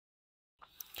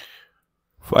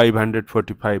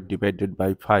545 divided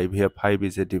by 5. Here 5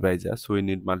 is a divisor, so we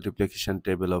need multiplication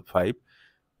table of 5.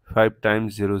 5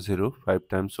 times 0 0, 5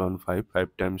 times 1 5, 5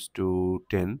 times 2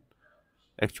 10.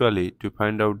 Actually, to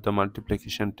find out the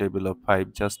multiplication table of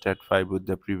 5, just add 5 with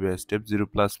the previous step. 0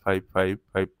 plus 5 5,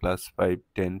 5 plus 5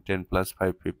 10, 10 plus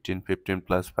 5 15, 15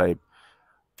 plus 5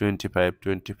 25,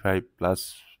 25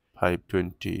 plus 5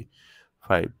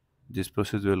 25. This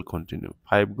process will continue.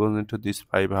 5 goes into this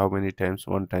 5 how many times?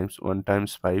 1 times. 1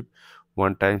 times 5,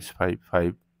 1 times 5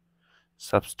 5.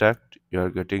 Subtract, you are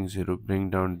getting 0. Bring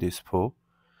down this 4.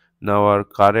 Now our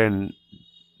current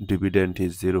dividend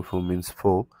is 0. 4 means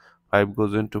 4. 5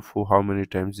 goes into 4 how many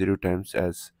times? 0 times,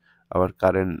 as our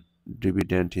current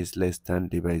dividend is less than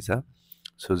divisor.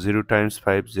 So 0 times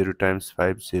 5, 0 times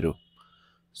 5 0.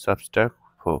 Subtract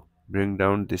 4. Bring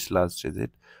down this last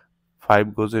digit.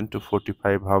 5 goes into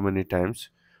 45 how many times?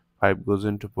 5 goes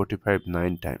into 45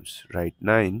 9 times. Right,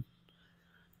 9.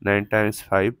 9 times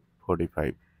 5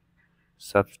 45.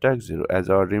 Subtract 0, as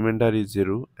our remainder is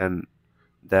 0 and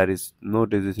there is no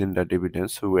digit in the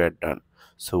dividend, so we are done.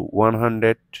 So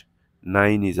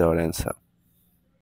 109 is our answer.